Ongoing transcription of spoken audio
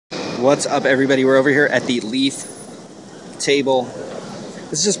What's up, everybody? We're over here at the Leaf table.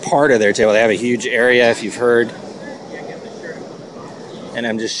 This is just part of their table. They have a huge area, if you've heard. And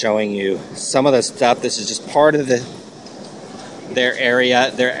I'm just showing you some of the stuff. This is just part of their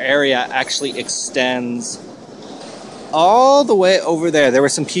area. Their area actually extends all the way over there. There were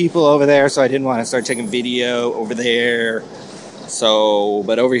some people over there, so I didn't want to start taking video over there. So,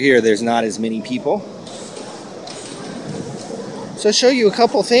 but over here, there's not as many people. So I'll show you a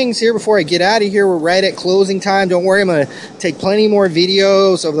couple things here before I get out of here. We're right at closing time. Don't worry, I'm going to take plenty more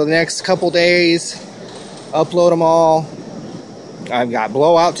videos over the next couple days. Upload them all. I've got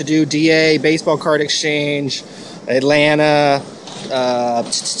Blowout to do, DA, Baseball Card Exchange, Atlanta,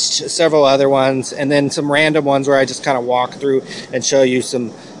 several other ones, and then some random ones where I just kind of walk through and show you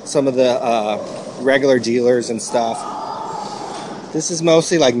some of the regular dealers and stuff. This is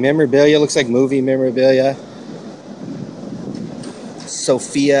mostly like memorabilia. Looks like movie memorabilia.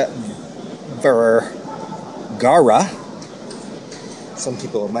 Sofia Vergara. Some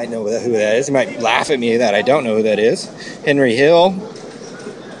people might know who that is. They might laugh at me that I don't know who that is. Henry Hill.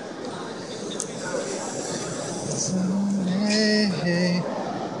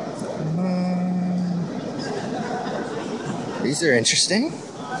 These are interesting.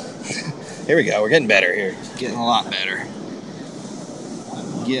 Here we go. We're getting better here. Getting a lot better.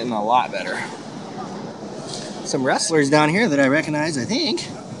 Getting a lot better. Some wrestlers down here that I recognize, I think.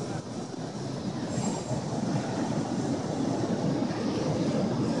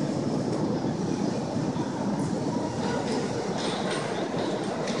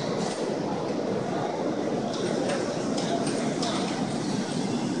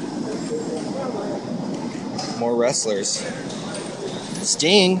 More wrestlers.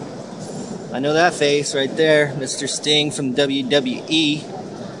 Sting. I know that face right there. Mr. Sting from WWE.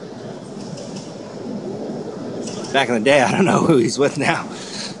 Back in the day, I don't know who he's with now.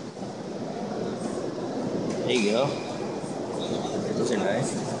 There you go. Those are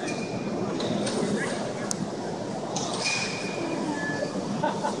nice.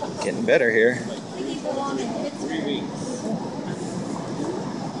 Getting better here. 3 weeks.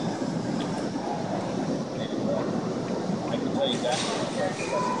 I can tell you that.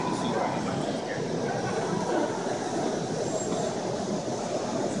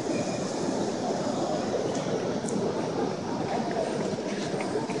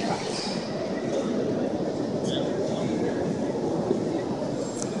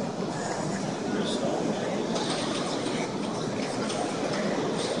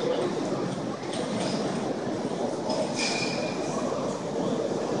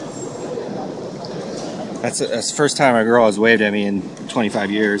 That's the first time a girl has waved at me in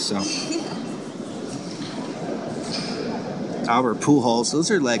 25 years, so. Albert Pujols. Those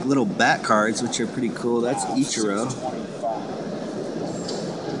are like little bat cards, which are pretty cool. That's Ichiro.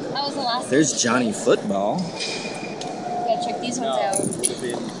 That was the last. There's Johnny Football. Yeah, check these ones out.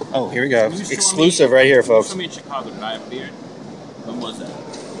 Oh, here we go. Exclusive right here, folks. You told me in Chicago, did I have a beard? When was that?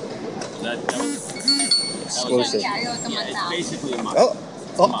 That was Exclusive. Yeah, you're like a month out. it's basically a month.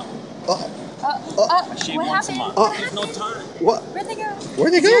 What Shave once a happened? month. There's no time. What? Where'd they go?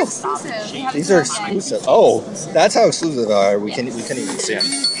 Where'd they go? They're exclusive. We have These them are outside. exclusive. Oh, that's how exclusive they are. We couldn't even see them.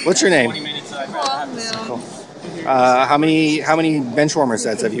 What's your name? 20 minutes, I'd rather have Cool. this. How many Benchwarmer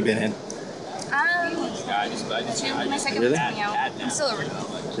sets have you been in? My second Really? one's coming out. I'm still a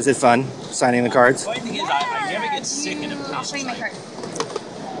rookie. Is it fun signing the cards? The funny thing is, I never get sick in a I'll show you my card.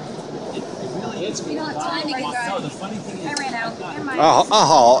 It really is. We don't have time to get No, going. the funny thing I is, ran out. Never mind.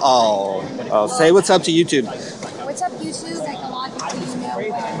 Oh, say what's up to YouTube. What's up, YouTube? Technologically, you know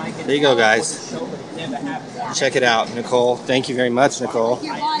what? There you go, guys. Check it out, Nicole. Thank you very much, Nicole.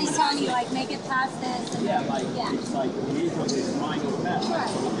 Your body's telling you, like, make it past this. And yeah.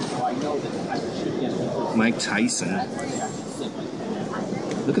 Mike Tyson.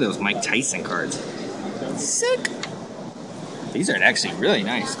 Look at those Mike Tyson cards. Sick. These are actually really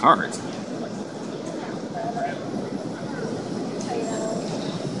nice cards.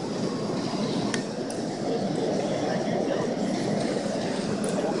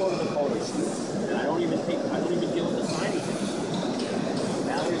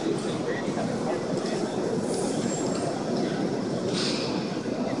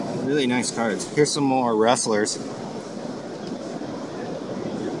 Really nice cards. Here's some more wrestlers.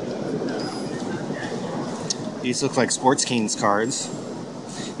 These look like Sports Kings cards.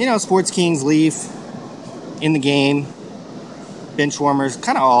 You know, Sports Kings, Leaf, In the Game, Benchwarmers,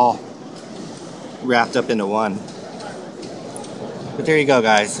 kind of all wrapped up into one. But there you go,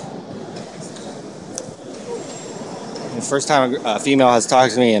 guys. The first time a female has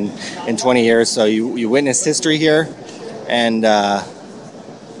talked to me in 20 years, so you witnessed history here, and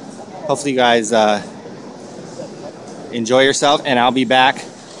hopefully you guys enjoy yourself, and I'll be back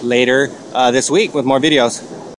later this week with more videos.